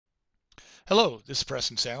Hello, this is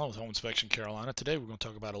Preston Sallin with Home Inspection Carolina. Today we're going to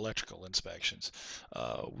talk about electrical inspections.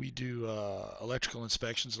 We do electrical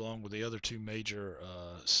inspections along with the other two major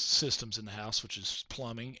systems in the house, which is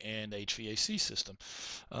plumbing and HVAC system.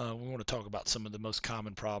 We want to talk about some of the most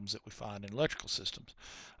common problems that we find in electrical systems.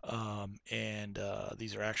 And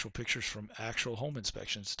these are actual pictures from actual home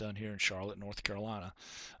inspections done here in Charlotte, North Carolina.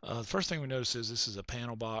 The first thing we notice is this is a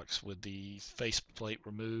panel box with the faceplate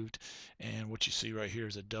removed, and what you see right here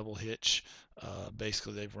is a double hitch.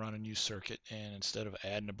 Basically, they've run a new circuit, and instead of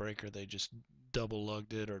adding a breaker, they just double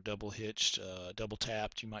lugged it or double hitched, double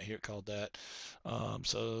tapped. You might hear it called that.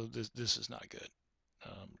 So this is not good.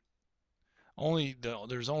 Um,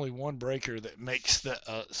 there's only one breaker that makes that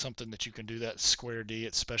something that you can do that square D.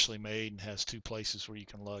 It's specially made and has two places where you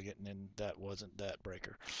can lug it, and then that wasn't that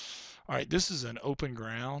breaker. All right, this is an open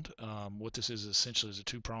ground. What this is essentially is a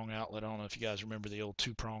two-prong outlet. I don't know if you guys remember the old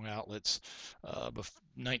two-prong outlets,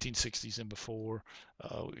 1960s and before.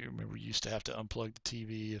 You remember you used to have to unplug the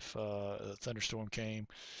TV if a thunderstorm came,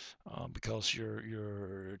 because your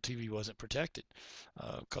TV wasn't protected.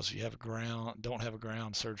 Because if you don't have a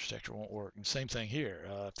ground, surge protector won't work. And same thing here.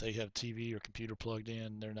 If they have TV or computer plugged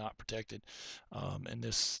in, they're not protected. And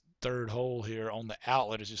this third hole here on the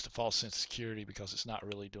outlet is just a false sense of security because it's not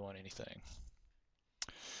really doing anything.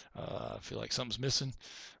 I feel like something's missing.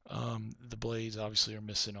 The blades obviously are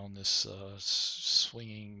missing on this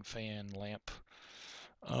swinging fan lamp.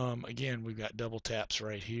 Again, we've got double taps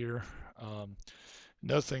right here.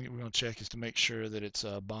 Another thing that we're going to check is to make sure that it's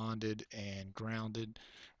bonded and grounded.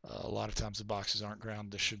 A lot of times the boxes aren't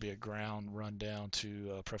grounded. There should be a ground run down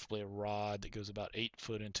to preferably a rod that goes about 8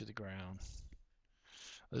 foot into the ground.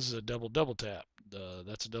 This is a double tap.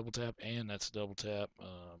 That's a double tap and that's a double tap.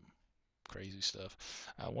 Crazy stuff.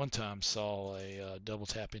 I one time saw a double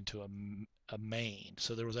tap into a main,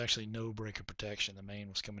 so there was actually no breaker protection. The main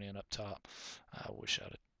was coming in up top. Wish I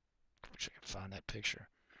could find that picture.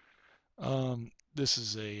 This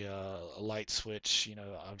is a light switch.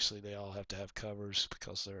 Obviously they all have to have covers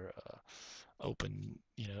because they're open.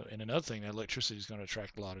 And another thing, that electricity is going to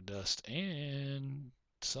attract a lot of dust and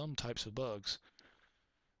some types of bugs.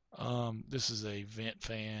 This is a vent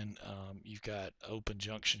fan. You've got open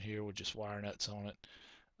junction here with just wire nuts on it.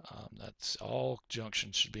 That's all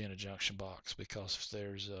junctions should be in a junction box because if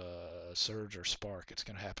there's a surge or spark, it's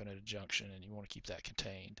going to happen at a junction, and you want to keep that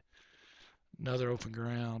contained. Another open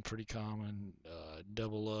ground, pretty common.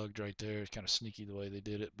 Double lugged right there. It's kind of sneaky the way they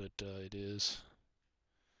did it, but it is.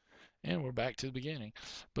 And we're back to the beginning.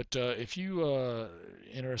 But if you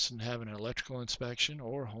interested in having an electrical inspection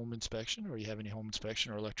or home inspection, or you have any home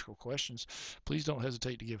inspection or electrical questions, please don't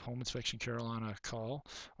hesitate to give Home Inspection Carolina a call.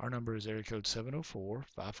 Our number is area code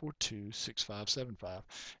 704-542-6575,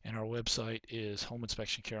 and our website is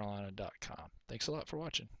homeinspectioncarolina.com. Thanks a lot for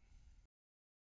watching.